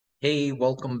Hey,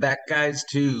 welcome back, guys,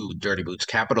 to Dirty Boots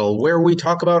Capital, where we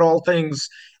talk about all things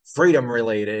freedom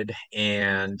related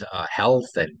and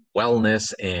health and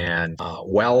wellness and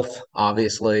wealth,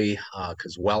 obviously,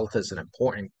 because wealth is an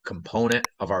important component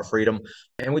of our freedom.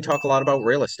 And we talk a lot about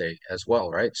real estate as well,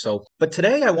 right? But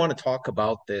today I want to talk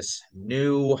about this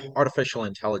new artificial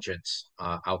intelligence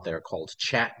out there called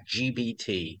Chat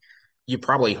GPT. You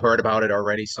probably heard about it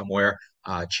already somewhere.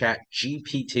 Chat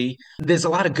GPT. There's a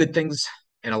lot of good things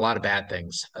and a lot of bad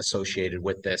things associated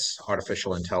with this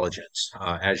artificial intelligence,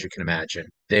 as you can imagine.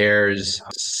 There's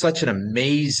such an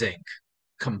amazing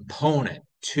component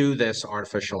to this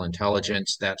artificial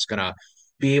intelligence that's going to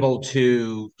be able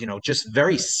to, just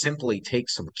very simply take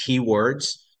some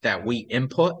keywords that we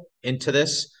input into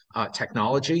this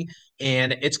technology,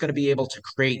 and it's going to be able to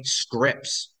create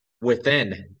scripts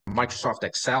within Microsoft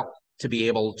Excel to be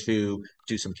able to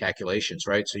do some calculations,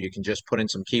 right? So you can just put in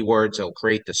some keywords, it'll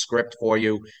create the script for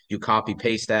you. You copy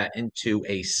paste that into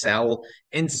a cell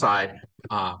inside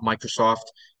Microsoft,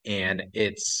 and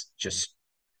it's just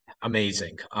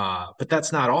amazing. But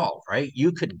that's not all, right?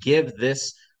 You could give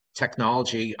this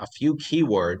technology a few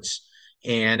keywords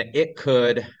and it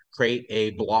could create a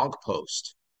blog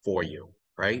post for you,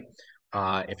 right?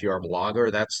 If you're a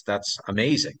blogger, that's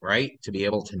amazing, right? To be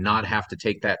able to not have to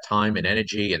take that time and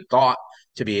energy and thought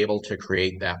to be able to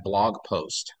create that blog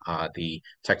post. The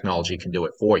technology can do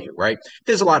it for you, right?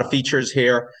 There's a lot of features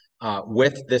here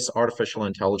with this artificial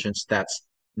intelligence that's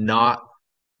not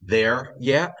there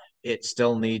yet. It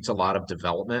still needs a lot of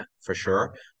development for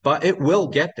sure, but it will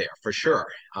get there for sure.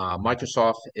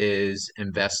 Microsoft is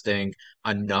investing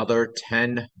another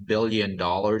 $10 billion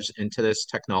into this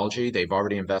technology. They've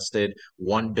already invested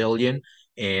 1 billion.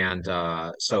 And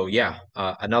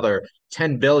another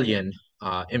 10 billion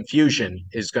infusion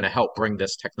is going to help bring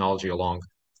this technology along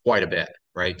quite a bit,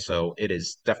 right? So it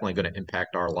is definitely going to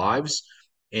impact our lives.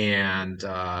 And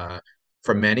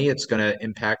for many, it's going to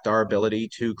impact our ability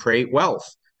to create wealth,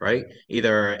 right?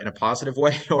 Either in a positive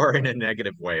way or in a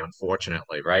negative way,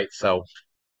 unfortunately, right? So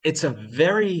it's a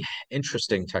very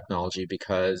interesting technology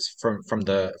because from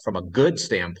a good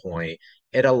standpoint,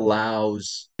 it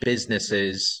allows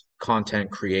businesses, content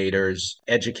creators,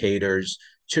 educators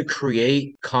to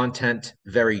create content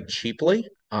very cheaply,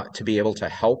 to be able to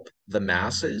help the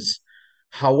masses.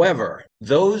 However,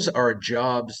 those are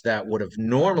jobs that would have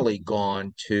normally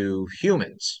gone to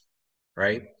humans,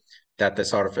 right? That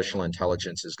this artificial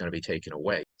intelligence is going to be taken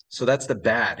away. So that's the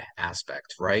bad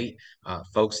aspect, right?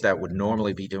 Folks that would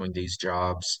normally be doing these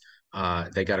jobs,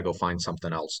 they got to go find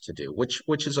something else to do,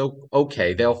 which is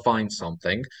okay. They'll find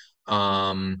something,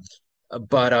 um,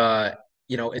 but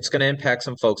it's going to impact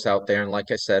some folks out there. And like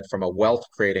I said, from a wealth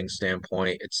creating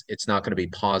standpoint, it's not going to be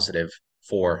positive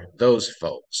for those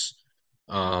folks.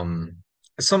 Um,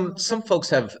 some folks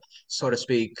have, so to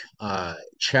speak,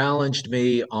 challenged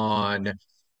me on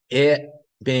it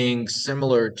being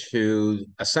similar to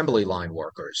assembly line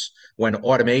workers when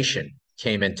automation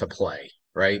came into play,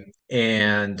 right?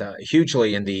 And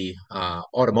hugely in the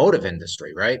automotive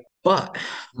industry, right? But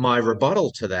my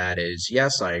rebuttal to that is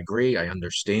yes, I agree. I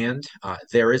understand.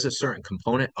 There is a certain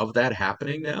component of that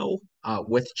happening now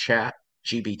with Chat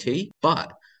GPT,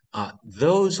 but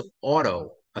those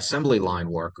auto assembly line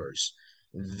workers,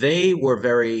 they were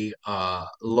very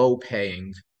low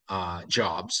paying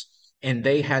jobs, and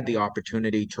they had the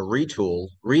opportunity to retool,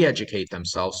 re-educate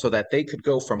themselves so that they could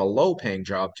go from a low paying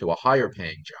job to a higher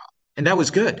paying job. And that was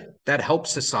good. That helped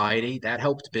society, that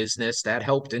helped business, that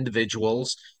helped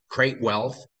individuals create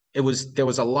wealth. There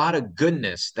was a lot of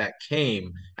goodness that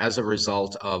came as a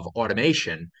result of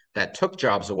automation that took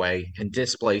jobs away and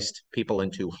displaced people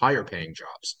into higher paying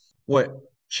jobs. What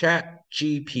Chat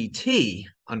GPT,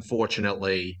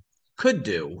 unfortunately, could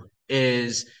do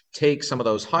is take some of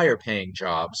those higher paying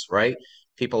jobs, right?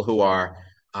 People who are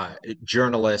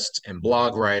journalists and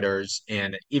blog writers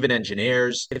and even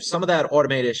engineers. If some of that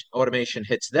automation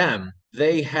hits them,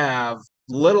 they have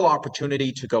little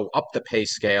opportunity to go up the pay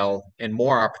scale and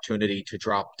more opportunity to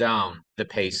drop down the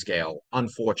pay scale,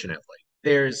 unfortunately.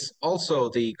 There's also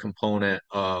the component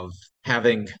of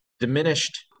having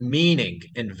diminished meaning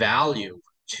and value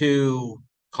to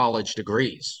college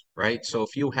degrees, right? So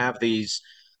if you have these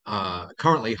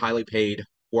currently highly paid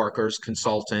workers,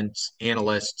 consultants,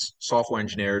 analysts, software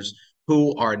engineers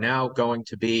who are now going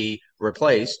to be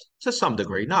replaced to some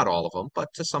degree, not all of them, but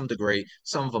to some degree,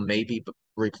 some of them may be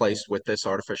replaced with this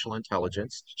artificial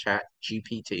intelligence, Chat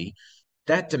GPT,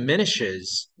 that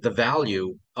diminishes the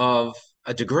value of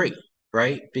a degree,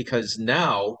 right? Because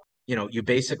now, you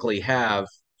basically have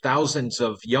thousands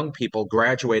of young people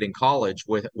graduating college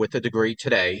with a degree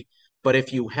today. But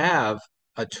if you have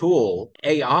a tool,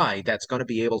 AI, that's going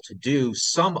to be able to do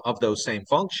some of those same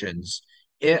functions,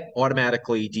 it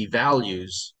automatically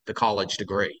devalues the college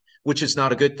degree, which is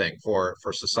not a good thing for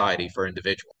society, for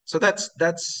individuals. So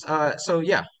so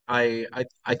yeah, I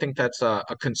think that's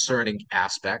a concerning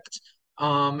aspect.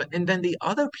 And then the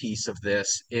other piece of this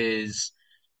is,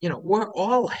 we're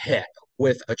all hit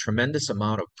with a tremendous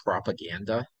amount of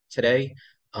propaganda today,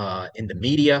 in the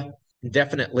media,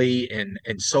 definitely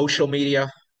in social media.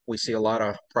 We see a lot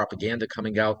of propaganda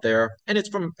coming out there, and it's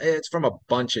from a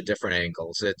bunch of different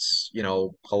angles. It's,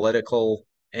 political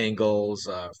angles,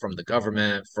 from the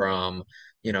government, from,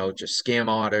 just scam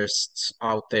artists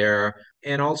out there,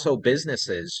 and also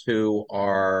businesses who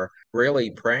are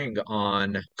really preying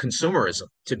on consumerism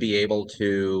to be able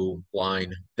to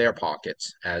line their pockets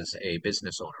as a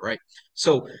business owner, right?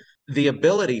 So the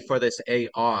ability for this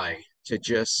AI to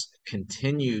just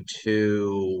continue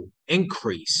to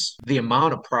increase the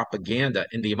amount of propaganda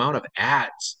and the amount of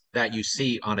ads that you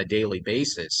see on a daily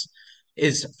basis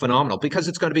is phenomenal, because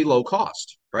it's going to be low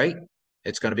cost, right?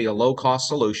 It's going to be a low cost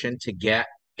solution to get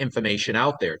information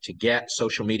out there, to get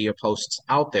social media posts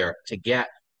out there, to get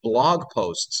blog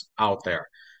posts out there.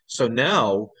 So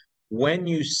now, when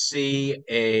you see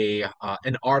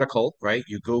an article, right?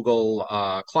 You Google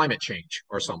climate change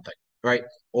or something, right?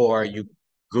 Or you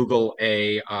Google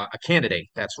a candidate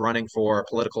that's running for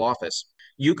political office.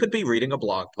 You could be reading a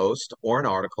blog post or an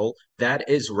article that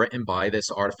is written by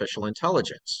this artificial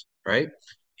intelligence, right?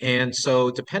 And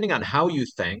so, depending on how you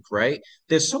think, right,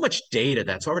 there's so much data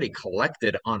that's already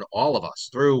collected on all of us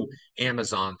through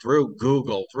Amazon, through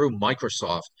Google, through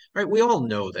Microsoft, right? We all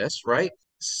know this, right?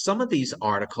 Some of these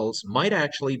articles might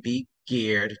actually be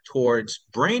geared towards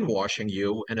brainwashing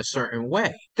you in a certain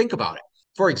way. Think about it.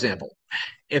 For example,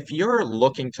 if you're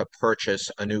looking to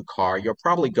purchase a new car, you'll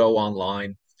probably go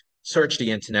online, search the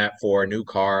internet for a new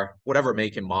car, whatever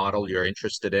make and model you're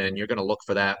interested in. You're going to look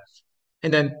for that.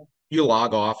 And then you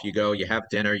log off, you go, you have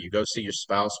dinner, you go see your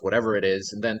spouse, whatever it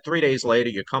is. And then 3 days later,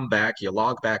 you come back, you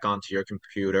log back onto your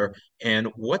computer. And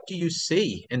what do you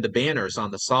see in the banners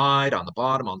on the side, on the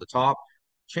bottom, on the top?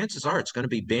 Chances are it's going to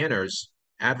be banners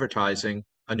advertising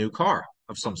a new car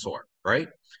of some sort, right?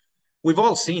 We've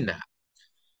all seen that.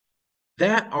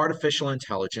 That artificial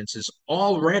intelligence is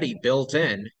already built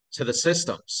in to the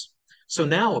systems. So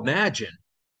now imagine,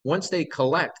 once they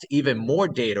collect even more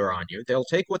data on you, they'll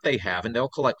take what they have and they'll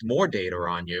collect more data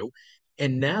on you.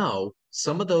 And now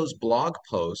some of those blog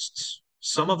posts,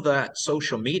 some of that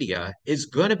social media is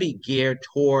going to be geared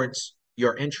towards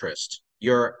your interest,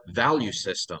 your value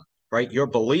system, right? Your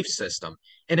belief system.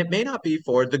 And it may not be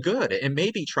for the good. It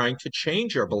may be trying to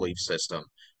change your belief system,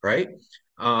 right?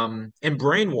 And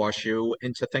brainwash you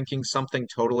into thinking something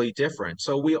totally different.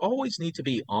 So we always need to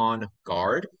be on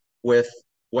guard with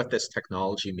what this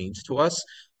technology means to us.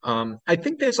 I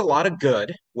think there's a lot of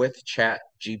good with Chat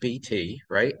GPT,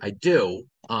 right? I do.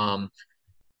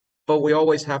 But we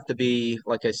always have to be,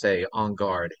 like I say, on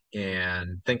guard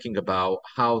and thinking about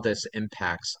how this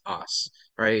impacts us,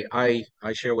 right? I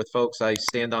share with folks, I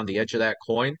stand on the edge of that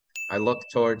coin. I look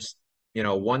towards,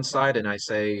 one side and I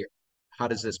say, how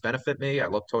does this benefit me? I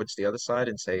look towards the other side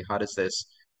and say, how does this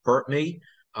hurt me,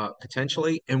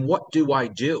 potentially? And what do I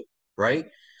do, right?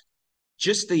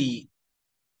 Just the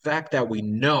fact that we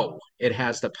know it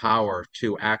has the power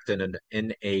to act in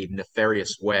a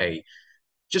nefarious way,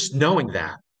 just knowing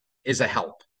that is a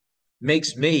help.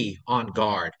 Makes me on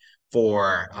guard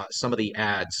for some of the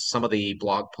ads, some of the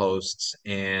blog posts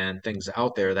and things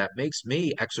out there, that makes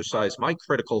me exercise my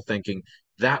critical thinking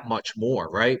that much more,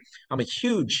 right? I'm a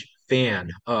huge fan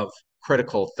of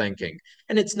critical thinking.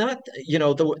 And it's not,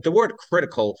 the word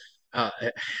critical uh,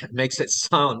 makes it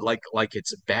sound like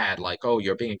it's bad, like, oh,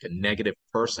 you're being a negative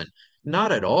person.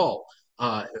 Not at all.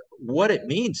 What it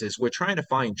means is we're trying to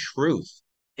find truth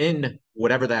in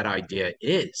whatever that idea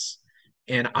is.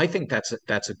 And I think that's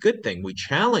a good thing. We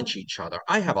challenge each other.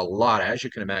 I have a lot, as you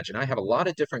can imagine, I have a lot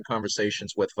of different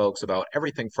conversations with folks about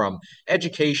everything from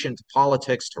education to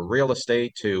politics to real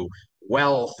estate to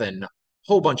wealth and a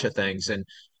whole bunch of things.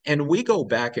 And we go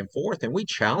back and forth and we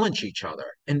challenge each other.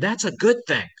 And that's a good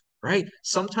thing, right?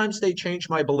 Sometimes they change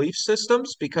my belief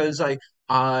systems because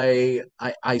I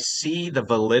see the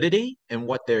validity in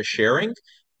what they're sharing,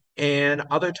 and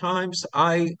other times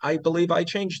I believe I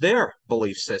change their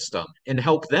belief system and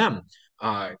help them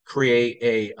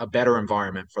create a better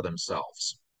environment for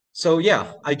themselves. So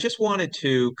yeah, I just wanted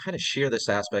to kind of share this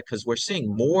aspect because we're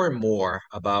seeing more and more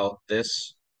about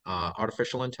this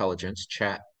artificial intelligence,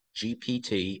 Chat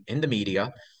GPT, in the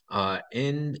media.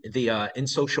 in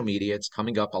social media. It's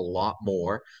coming up a lot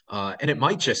more, and it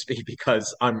might just be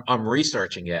because I'm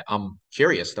researching it. I'm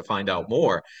curious to find out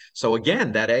more. So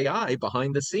again, that AI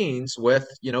behind the scenes with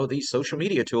these social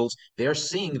media tools, they're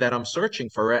seeing that I'm searching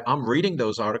for it. I'm reading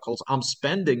those articles. I'm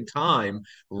spending time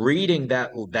reading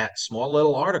that small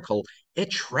little article. It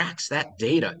tracks that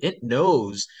data. It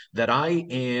knows that I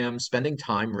am spending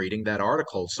time reading that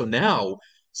article. So now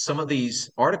some of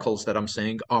these articles that I'm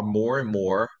saying are more and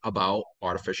more about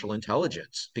artificial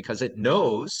intelligence because it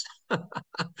knows,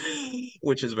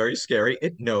 which is very scary,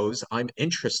 it knows I'm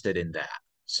interested in that.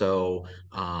 So,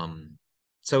 um,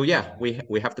 so yeah, we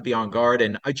have to be on guard,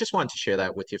 and I just wanted to share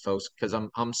that with you folks because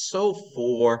I'm so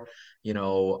for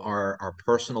our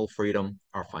personal freedom,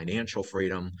 our financial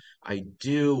freedom. I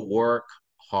do work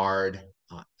hard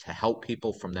to help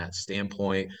people from that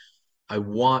standpoint. I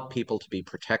want people to be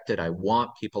protected. I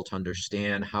want people to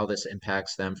understand how this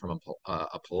impacts them from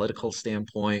a political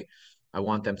standpoint. I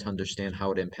want them to understand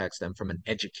how it impacts them from an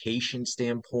education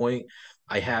standpoint.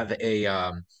 I have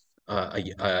a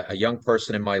young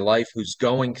person in my life who's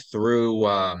going through,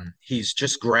 he's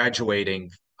just graduating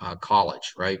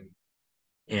college, right?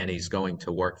 And he's going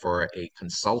to work for a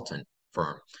consultant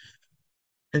firm.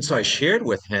 And so I shared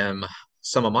with him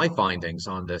some of my findings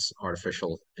on this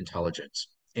artificial intelligence.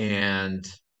 And,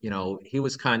 he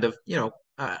was kind of,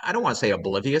 I don't want to say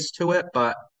oblivious to it,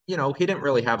 but, he didn't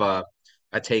really have a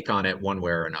take on it one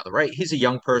way or another, right? He's a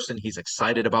young person. He's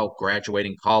excited about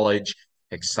graduating college,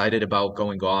 excited about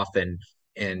going off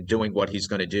and doing what he's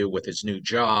going to do with his new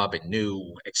job and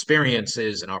new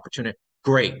experiences and opportunity.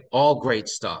 Great, all great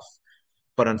stuff.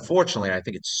 But unfortunately, I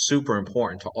think it's super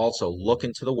important to also look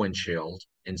into the windshield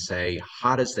and say,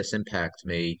 how does this impact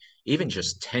me even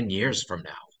just 10 years from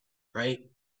now, right?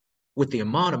 With the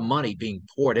amount of money being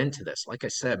poured into this, like I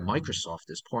said, Microsoft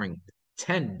is pouring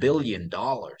 $10 billion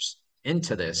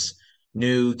into this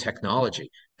new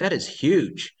technology. That is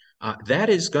huge. That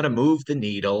is going to move the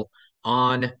needle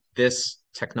on this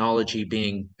technology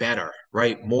being better,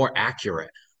 right? More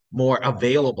accurate, more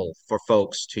available for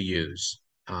folks to use.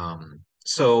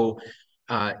 So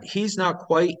he's not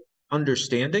quite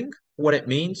understanding what it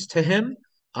means to him.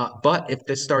 But if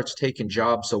this starts taking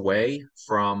jobs away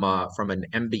from an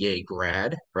MBA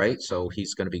grad, right? So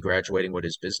he's going to be graduating with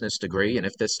his business degree, and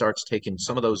if this starts taking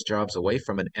some of those jobs away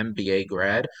from an MBA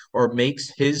grad, or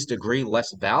makes his degree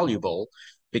less valuable,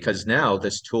 because now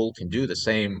this tool can do the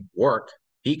same work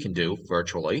he can do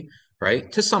virtually,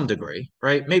 right? To some degree,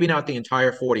 right? Maybe not the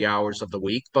entire 40 hours of the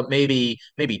week, but maybe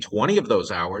 20 of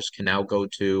those hours can now go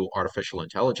to artificial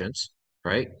intelligence,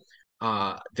 right?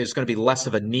 There's going to be less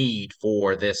of a need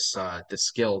for this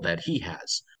skill that he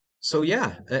has. So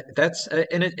yeah, that's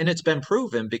and it's been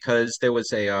proven because there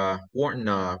was a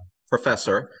Wharton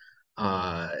professor,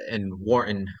 and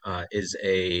Wharton is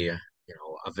a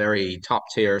very top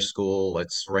tier school.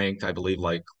 It's ranked, I believe,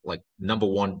 like number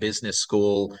one business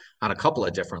school on a couple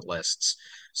of different lists.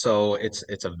 So it's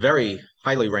a very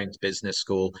highly ranked business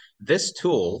school. This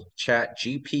tool, Chat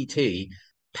GPT,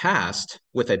 passed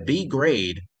with a B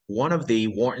grade one of the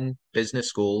Wharton Business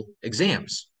School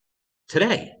exams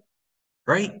today,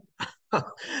 right?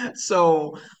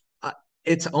 So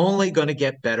it's only going to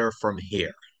get better from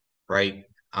here, right?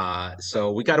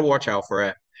 So we got to watch out for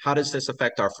it. How does this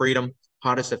affect our freedom?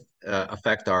 How does it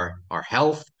affect our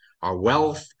health, our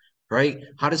wealth, right?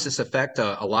 How does this affect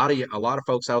a lot of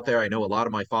folks out there? I know a lot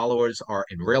of my followers are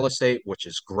in real estate, which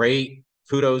is great.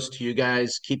 Kudos to you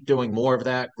guys. Keep doing more of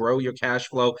that. Grow your cash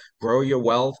flow, grow your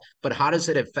wealth. But how does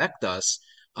it affect us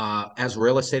as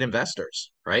real estate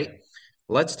investors, right?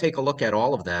 Let's take a look at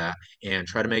all of that and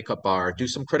try to do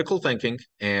some critical thinking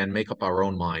and make up our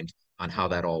own mind on how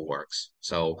that all works.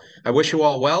 So I wish you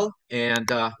all well,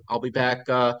 and I'll be back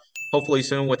hopefully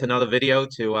soon with another video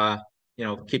to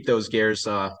keep those gears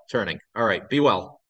turning. All right, be well.